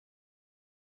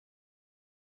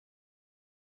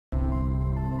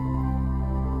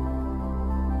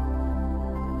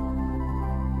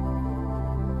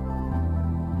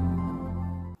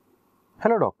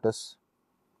Hello doctors,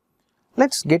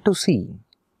 let's get to see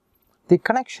the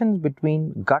connections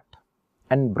between gut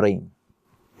and brain.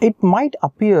 It might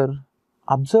appear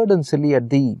absurd and silly at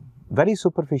the very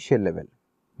superficial level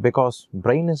because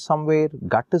brain is somewhere,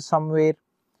 gut is somewhere,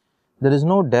 there is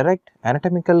no direct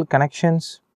anatomical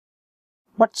connections,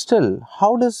 but still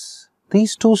how does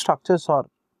these two structures are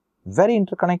very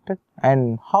interconnected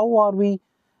and how are we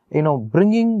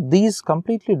bringing these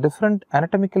completely different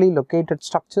anatomically located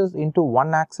structures into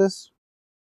one axis?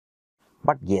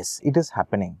 But yes, it is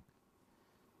happening.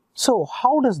 So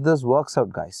how does this works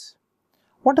out, guys?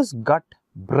 What is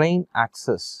gut-brain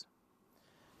axis?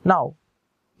 Now,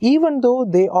 even though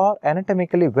they are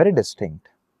anatomically very distinct,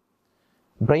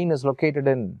 brain is located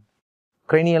in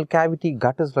cranial cavity,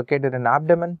 gut is located in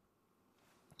abdomen.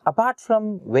 Apart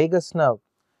from vagus nerve,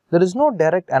 there is no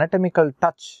direct anatomical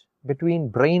touch between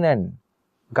brain and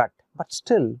gut, but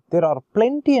still there are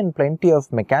plenty and plenty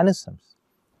of mechanisms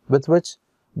with which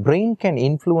brain can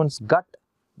influence gut,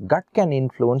 gut can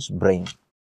influence brain.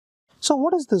 So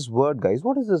what is this word, guys?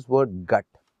 What is this word gut?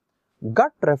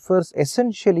 Gut refers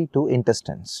essentially to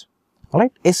intestines,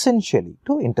 alright? Essentially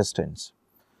to intestines.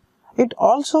 It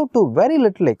also to very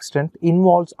little extent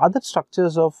involves other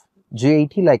structures of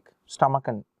GIT like stomach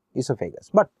and esophagus.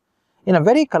 But in a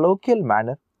very colloquial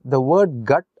manner, the word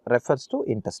gut refers to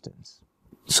intestines.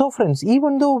 So friends,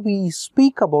 even though we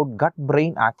speak about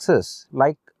gut-brain axis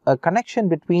like a connection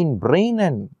between brain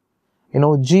and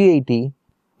GIT,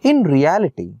 in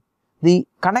reality, the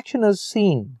connection is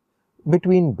seen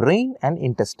between brain and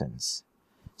intestines.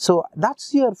 So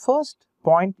that's your first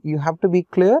point you have to be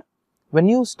clear when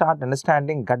you start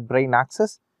understanding gut-brain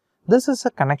axis. This is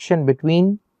a connection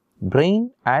between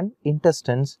brain and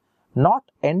intestines, not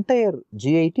entire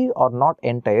GIT or not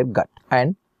entire gut.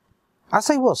 And as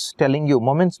I was telling you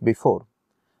moments before,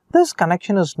 this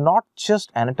connection is not just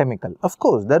anatomical. Of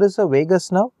course, there is a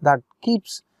vagus nerve that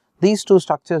keeps these two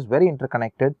structures very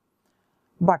interconnected.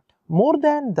 But more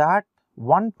than that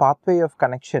one pathway of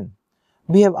connection,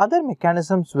 we have other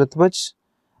mechanisms with which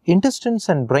intestines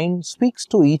and brain speaks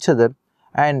to each other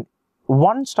and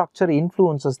one structure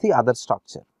influences the other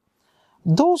structure.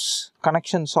 Those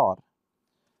connections are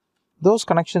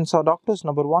doctors,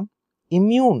 number 1,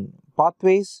 immune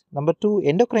pathways, number 2,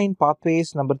 endocrine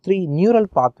pathways, number 3, neural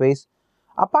pathways.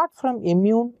 Apart from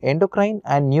immune, endocrine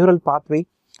and neural pathway,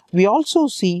 we also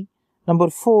see number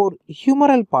 4,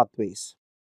 humoral pathways.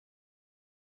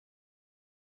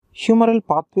 Humoral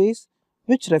pathways,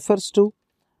 which refers to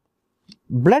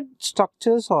blood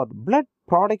structures or blood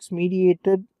products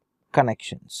mediated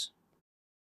connections.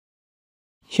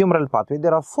 Humoral pathway,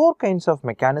 there are 4 kinds of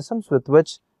mechanisms with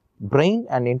which brain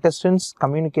and intestines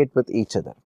communicate with each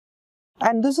other.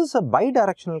 And this is a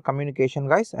bidirectional communication,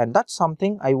 guys, and that's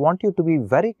something I want you to be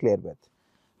very clear with.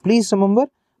 Please remember,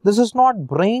 this is not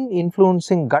brain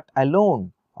influencing gut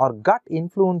alone or gut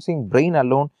influencing brain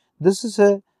alone. This is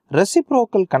a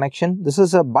reciprocal connection. This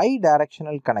is a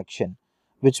bidirectional connection,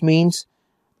 which means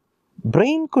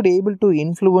brain could able to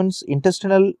influence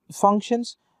intestinal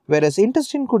functions, whereas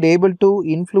intestine could able to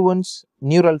influence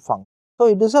neural function. So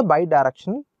it is a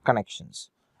bidirectional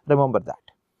connections. Remember that.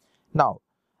 Now,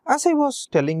 as I was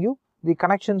telling you, the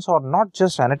connections are not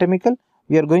just anatomical.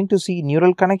 We are going to see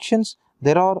neural connections.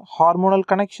 There are hormonal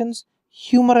connections,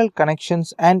 humoral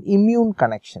connections and immune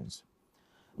connections.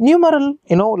 Numeral,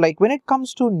 like when it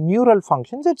comes to neural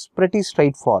functions, it's pretty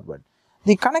straightforward.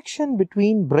 The connection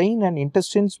between brain and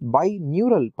intestines by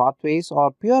neural pathways are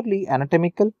purely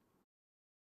anatomical.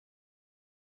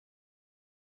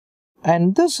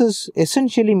 And this is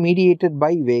essentially mediated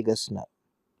by vagus nerve.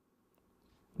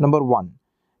 Number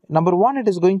 1, it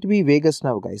is going to be vagus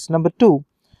nerve, guys. Number 2,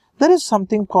 there is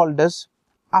something called as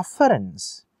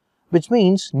afferents, which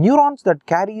means neurons that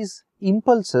carries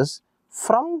impulses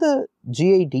from the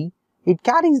GIT. It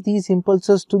carries these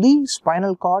impulses to the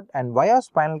spinal cord and via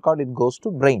spinal cord it goes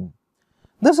to brain.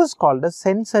 This is called as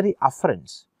sensory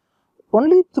afferents.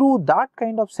 Only through that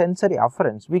kind of sensory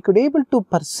afferents we could able to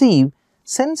perceive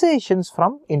sensations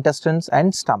from intestines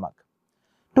and stomach.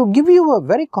 To give you a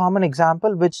very common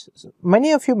example which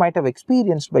many of you might have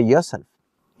experienced by yourself,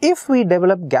 if we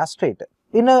develop gastritis,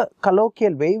 in a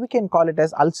colloquial way we can call it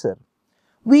as ulcer,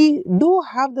 we do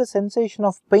have the sensation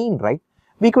of pain, right?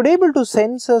 We could able to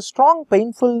sense a strong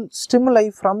painful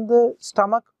stimuli from the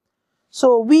stomach.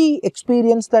 So we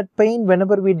experience that pain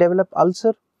whenever we develop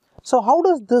ulcer. So how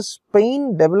does this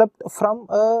pain develop from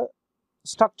a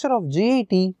structure of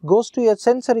GIT goes to your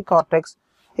sensory cortex?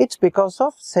 It's because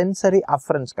of sensory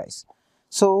afferents, guys.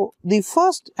 So the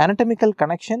first anatomical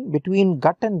connection between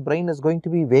gut and brain is going to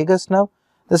be vagus nerve.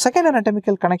 The second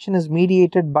anatomical connection is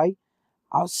mediated by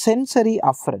our sensory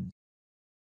afferent.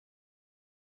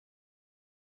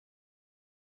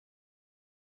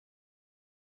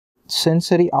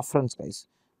 Sensory afferents, guys.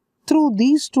 Through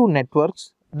these two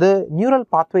networks, the neural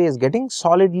pathway is getting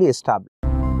solidly established.